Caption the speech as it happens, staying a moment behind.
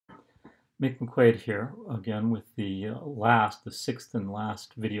Mick McQuaid here, again with the sixth and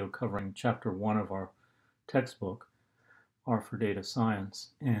last video covering Chapter 1 of our textbook, R for Data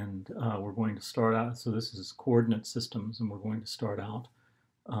Science. And we're going to start out, so this is coordinate systems, and we're going to start out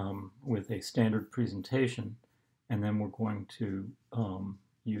with a standard presentation, and then we're going to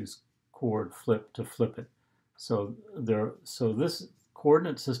use coord flip to flip it. So this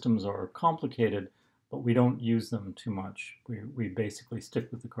coordinate systems are complicated, but we don't use them too much. We basically stick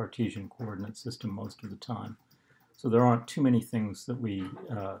with the Cartesian coordinate system most of the time. So there aren't too many things that we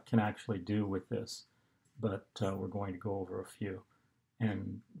can actually do with this, but we're going to go over a few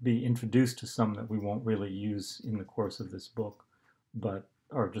and be introduced to some that we won't really use in the course of this book, but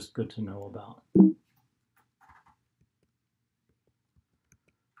are just good to know about.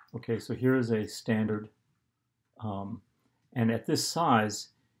 Okay, so here is a standard, and at this size,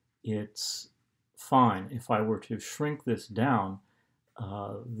 it's fine. If I were to shrink this down,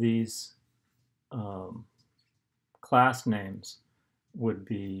 these class names would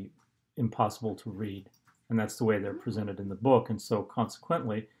be impossible to read, and that's the way they're presented in the book, and so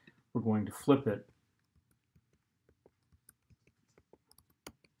consequently we're going to flip it.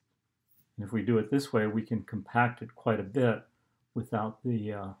 And if we do it this way, we can compact it quite a bit without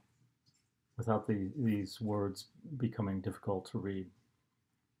these words becoming difficult to read.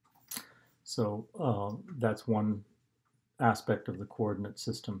 So that's one aspect of the coordinate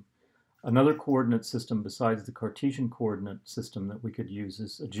system. Another coordinate system besides the Cartesian coordinate system that we could use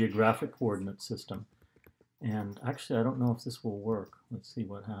is a geographic coordinate system. And actually, I don't know if this will work. Let's see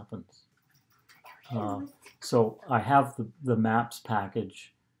what happens. So I have the maps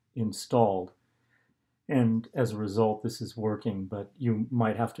package installed, and as a result, this is working, but you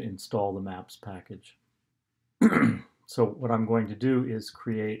might have to install the maps package. So what I'm going to do is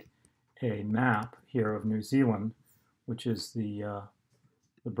create a map here of New Zealand, which is the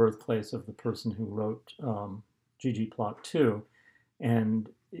birthplace of the person who wrote ggplot2, and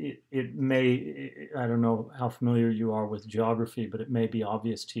it may, I don't know how familiar you are with geography, but it may be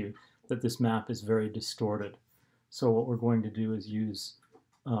obvious to you that this map is very distorted. So what we're going to do is use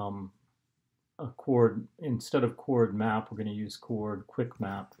a coord, instead of coord map, we're going to use coord quick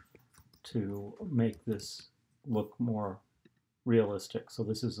map to make this look more realistic. So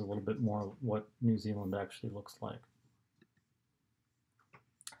this is a little bit more what New Zealand actually looks like.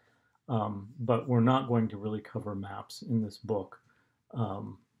 But we're not going to really cover maps in this book.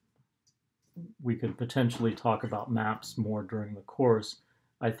 We could potentially talk about maps more during the course.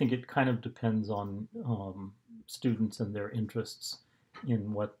 I think it kind of depends on students and their interests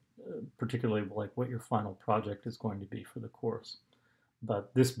in what, particularly like what your final project is going to be for the course.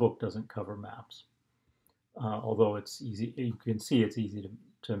 But this book doesn't cover maps. Although it's easy, you can see it's easy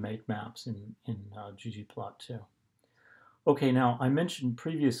to make maps in ggplot2. Okay, now I mentioned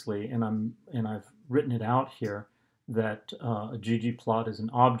previously, and I've written it out here, that a ggplot is an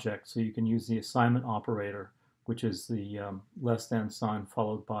object, so you can use the assignment operator, which is the less than sign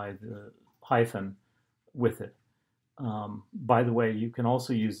followed by the hyphen with it. By the way, you can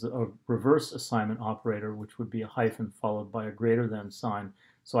also use a reverse assignment operator, which would be a hyphen followed by a greater than sign.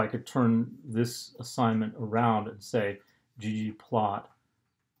 So I could turn this assignment around and say ggplot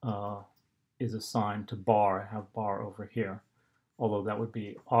is assigned to bar. I have bar over here, although that would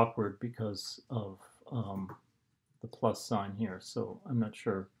be awkward because of the plus sign here. So I'm not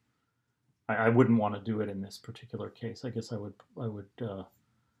sure. I wouldn't want to do it in this particular case. I guess I would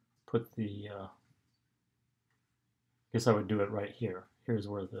put the guess I would do it right here. Here's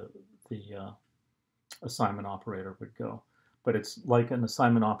where the assignment operator would go. But it's like an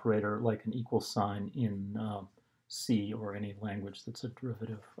assignment operator, like an equal sign in C or any language that's a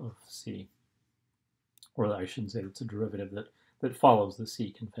derivative of C. Or I shouldn't say it's a derivative that follows the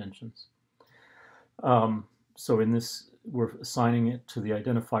C conventions. So in this, we're assigning it to the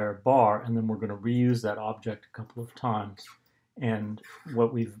identifier bar, and then we're going to reuse that object a couple of times. And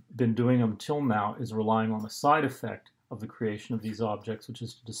what we've been doing until now is relying on a side effect of the creation of these objects, which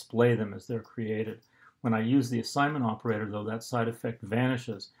is to display them as they're created. When I use the assignment operator, though, that side effect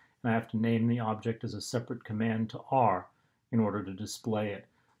vanishes, and I have to name the object as a separate command to R in order to display it.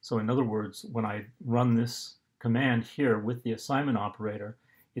 So in other words, when I run this command here with the assignment operator,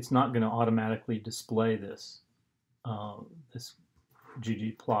 it's not going to automatically display this, this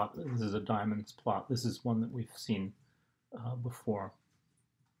ggplot. This is a diamonds plot. This is one that we've seen before.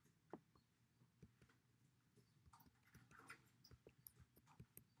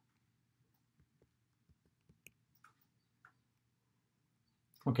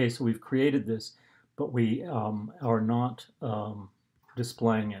 Okay, so we've created this, but we are not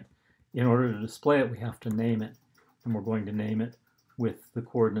displaying it. In order to display it, we have to name it, and we're going to name it with the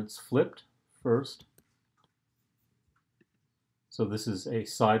coordinates flipped first. So this is a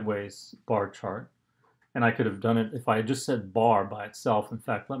sideways bar chart. And I could have done it if I had just said bar by itself. In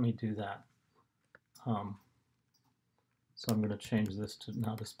fact, let me do that. So I'm going to change this to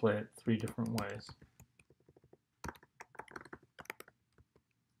now display it 3 different ways.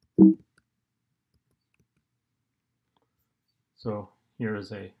 So here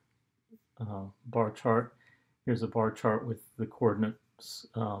is a bar chart. Here's a bar chart with the coordinates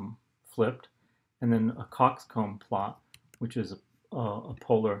flipped, and then a coxcomb plot, which is a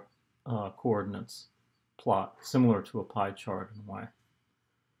polar coordinates plot, similar to a pie chart in a way.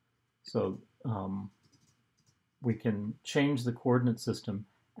 So we can change the coordinate system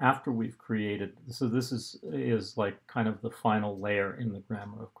after we've created. So this is like kind of the final layer in the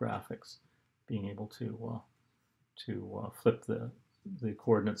grammar of graphics, being able to flip the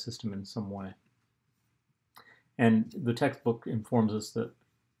coordinate system in some way. And the textbook informs us that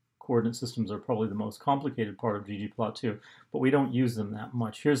coordinate systems are probably the most complicated part of ggplot2, but we don't use them that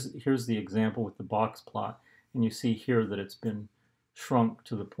much. Here's the example with the box plot, and you see here that it's been shrunk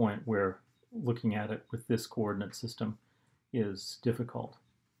to the point where looking at it with this coordinate system is difficult.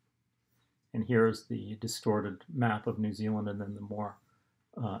 And here's the distorted map of New Zealand, and then the more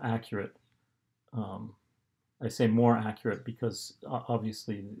accurate. I say more accurate because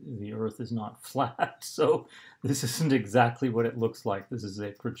obviously the Earth is not flat, so this isn't exactly what it looks like. This is a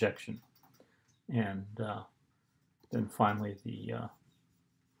projection. And then finally the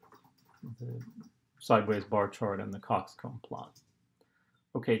sideways bar chart and the coxcomb plot.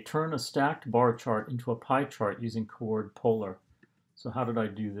 Okay, turn a stacked bar chart into a pie chart using coord polar. So how did I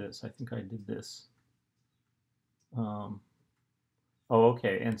do this? I think I did this. Oh,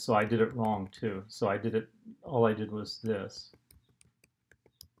 okay, and so I did it wrong too. So all I did was this.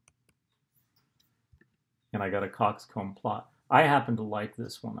 And I got a coxcomb plot. I happen to like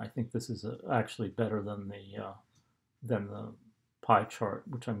this one. I think this is actually better than the pie chart,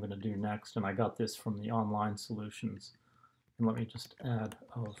 which I'm going to do next. And I got this from the online solutions. And let me just add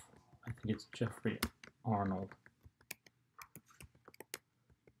I think it's Jeffrey Arnold,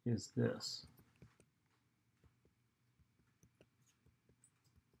 is this.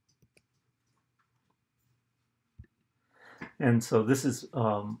 And so this is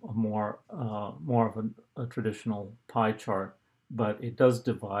more of a traditional pie chart, but it does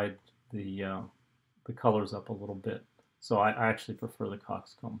divide the colors up a little bit. So I actually prefer the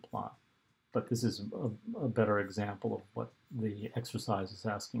coxcomb plot, but this is a better example of what the exercise is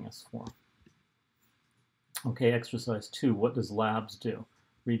asking us for. Okay, exercise 2, what does labs do?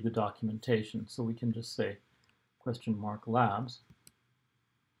 Read the documentation. So we can just say $labs.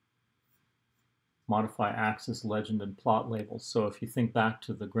 Modify axis, legend, and plot labels. So if you think back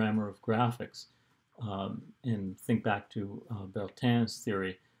to the grammar of graphics and think back to Bertin's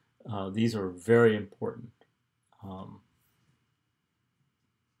theory, these are very important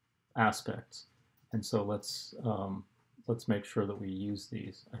aspects. And so let's make sure that we use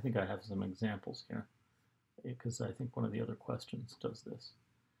these. I think I have some examples here because I think one of the other questions does this.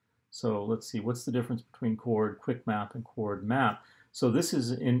 So let's see, what's the difference between coord quick map and coord map? So this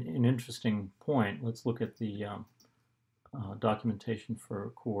is an interesting point. Let's look at the documentation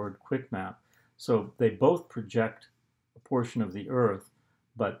for coord quick map. So they both project a portion of the Earth,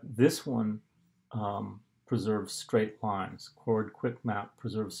 but this one preserves straight lines. Coord quick map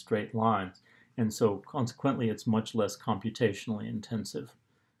preserves straight lines. And so consequently, it's much less computationally intensive.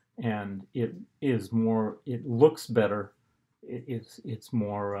 And it looks better. It's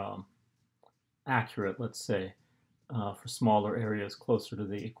more accurate, let's say, for smaller areas closer to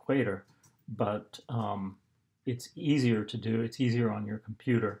the equator, but it's easier to do. It's easier on your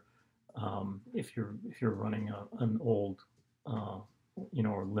computer if you're running an old, or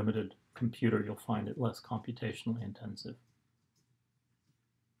limited computer. You'll find it less computationally intensive.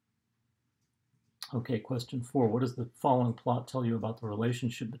 Okay, question 4. What does the following plot tell you about the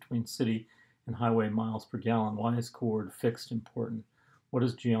relationship between city and highway miles per gallon? Why is coord fixed important? What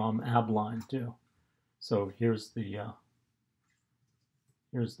does geom abline do? So here's the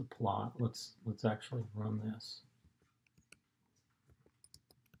plot. Let's actually run this.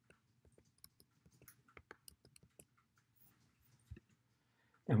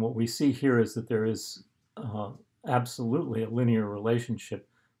 And what we see here is that there is absolutely a linear relationship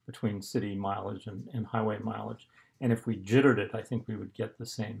between city mileage and highway mileage. And if we jittered it, I think we would get the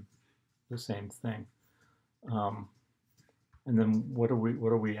same thing. And then what are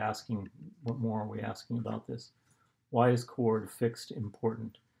we asking? What more are we asking about this? Why is coord fixed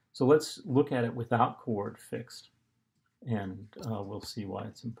important? So let's look at it without coord fixed, and we'll see why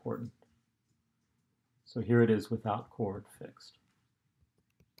it's important. So here it is without coord fixed.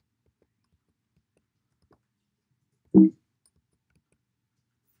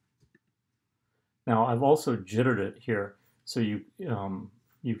 Now I've also jittered it here so you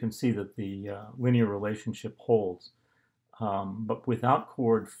can see that the linear relationship holds. But without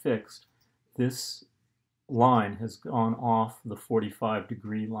chord fixed, this line has gone off the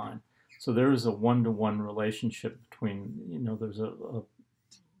 45-degree line. So there is a one-to-one relationship between, there's a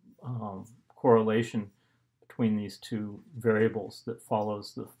correlation between these two variables that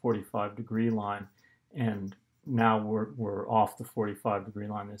follows the 45-degree line, and now we're off the 45-degree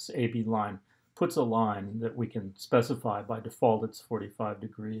line. This AB line puts a line that we can specify. By default it's 45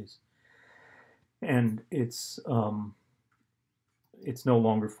 degrees, and it's no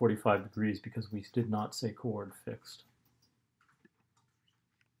longer 45 degrees because we did not say chord fixed.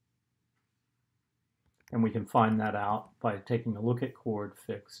 And we can find that out by taking a look at chord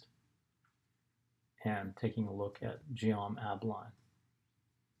fixed and taking a look at geom ab line.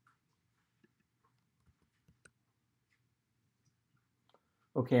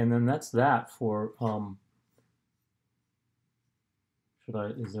 Okay, and then that's that for,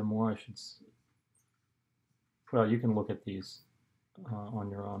 is there more I should, well, you can look at these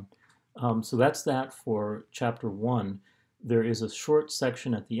on your own. So that's that for chapter 1. There is a short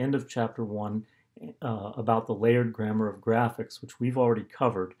section at the end of chapter 1 about the layered grammar of graphics, which we've already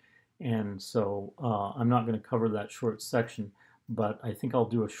covered. And so I'm not going to cover that short section, but I think I'll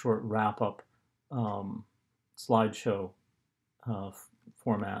do a short wrap-up slideshow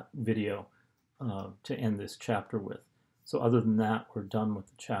format video to end this chapter with. So other than that, we're done with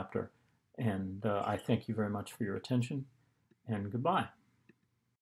the chapter. And I thank you very much for your attention, and goodbye.